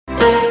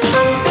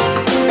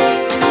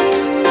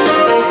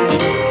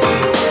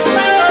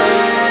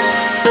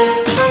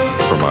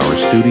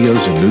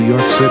studios in New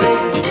York City,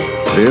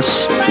 this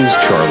is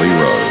Charlie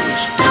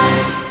Rose.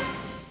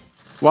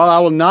 While I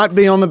will not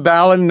be on the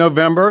ballot in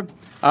November,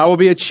 I will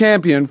be a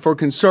champion for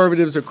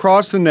conservatives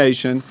across the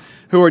nation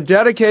who are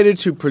dedicated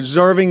to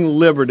preserving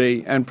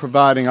liberty and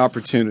providing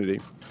opportunity.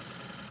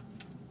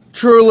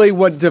 Truly,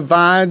 what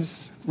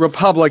divides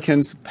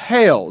Republicans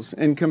pales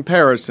in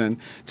comparison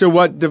to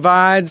what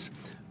divides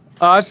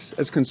us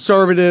as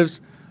conservatives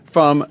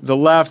from the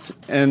left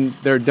and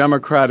their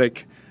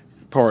Democratic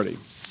Party.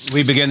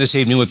 We begin this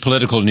evening with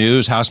political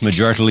news. House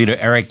Majority Leader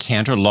Eric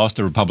Cantor lost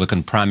the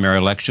Republican primary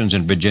elections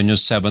in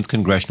Virginia's 7th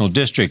Congressional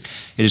District.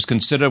 It is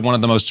considered one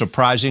of the most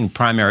surprising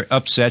primary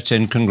upsets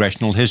in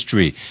congressional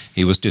history.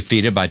 He was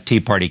defeated by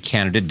Tea Party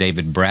candidate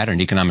David Bratt,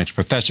 an economics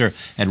professor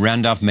at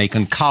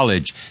Randolph-Macon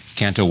College.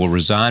 Cantor will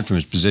resign from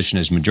his position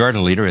as Majority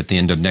Leader at the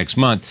end of next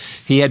month.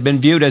 He had been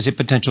viewed as a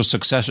potential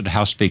successor to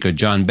House Speaker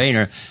John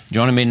Boehner.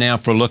 Joining me now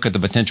for a look at the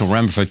potential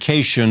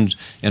ramifications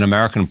in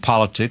American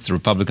politics, the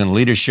Republican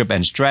leadership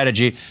and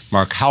strategy,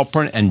 Mark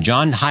Halpern and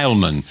John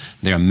Heilman.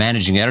 They are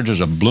managing editors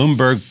of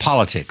Bloomberg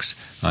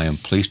Politics. I am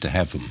pleased to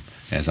have them,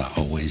 as I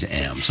always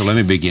am. So let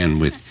me begin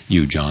with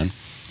you, John.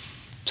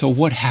 So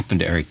what happened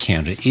to Eric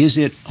Cantor? Is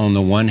it, on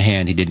the one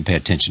hand, he didn't pay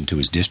attention to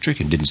his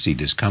district and didn't see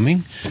this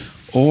coming?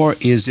 Or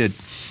is it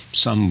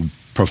some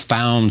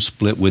profound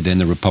split within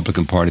the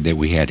Republican Party that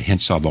we had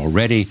hints of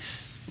already,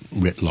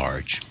 writ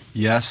large?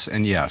 Yes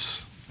and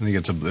yes. I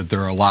think there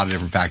are a lot of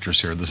different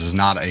factors here. This is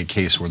not a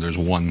case where there's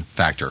one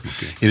factor.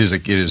 Okay. There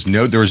is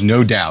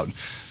no doubt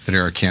that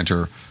Eric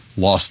Cantor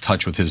lost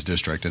touch with his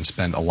district and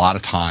spent a lot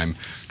of time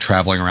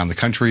traveling around the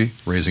country,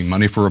 raising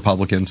money for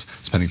Republicans,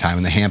 spending time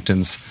in the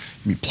Hamptons,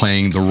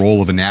 playing the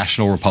role of a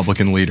national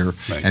Republican leader,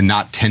 right, and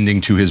not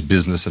tending to his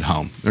business at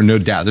home. There's no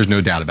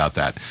doubt about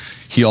that.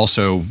 He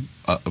also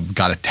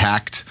got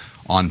attacked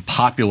on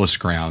populist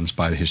grounds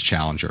by his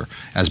challenger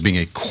as being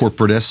a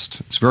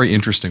corporatist. It's a very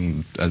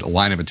interesting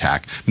line of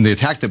attack. And the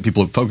attack that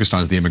people have focused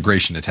on is the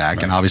immigration attack,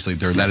 right, and obviously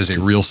that is a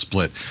real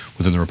split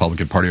within the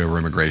Republican Party over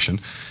immigration.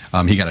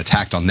 He got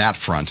attacked on that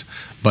front,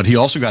 but he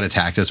also got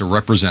attacked as a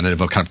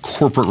representative of kind of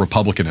corporate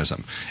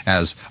republicanism,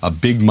 as a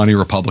big money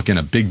Republican,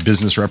 a big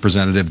business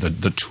representative,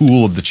 the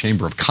tool of the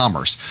Chamber of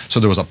Commerce. So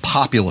there was a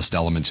populist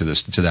element to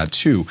that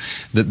too.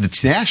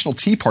 The National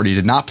Tea Party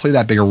did not play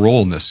that big a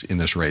role in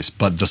this race,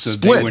 but the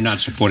split. They were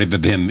not supportive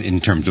of him in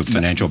terms of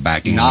financial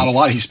backing. Not a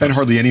lot. He spent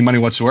hardly any money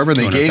whatsoever.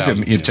 They gave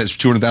him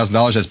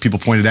 $200,000, as people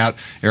pointed out.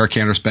 Eric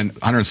Cantor spent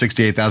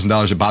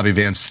 $168,000 at Bobby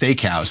Van's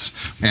Steakhouse,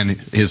 and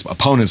his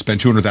opponent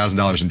spent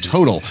 $200,000 in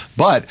total.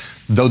 But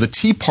though the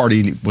Tea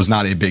Party was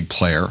not a big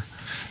player,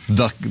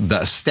 the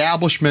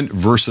establishment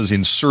versus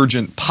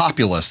insurgent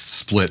populist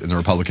split in the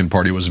Republican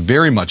Party was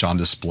very much on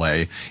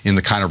display in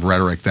the kind of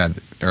rhetoric that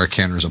Eric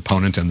Cantor's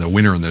opponent and the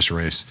winner in this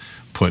race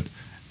put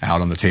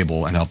out on the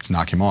table and helped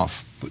knock him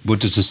off. What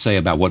does this say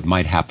about what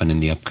might happen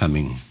in the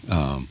upcoming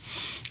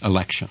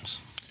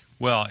elections?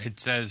 Well, it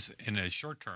says in a short term.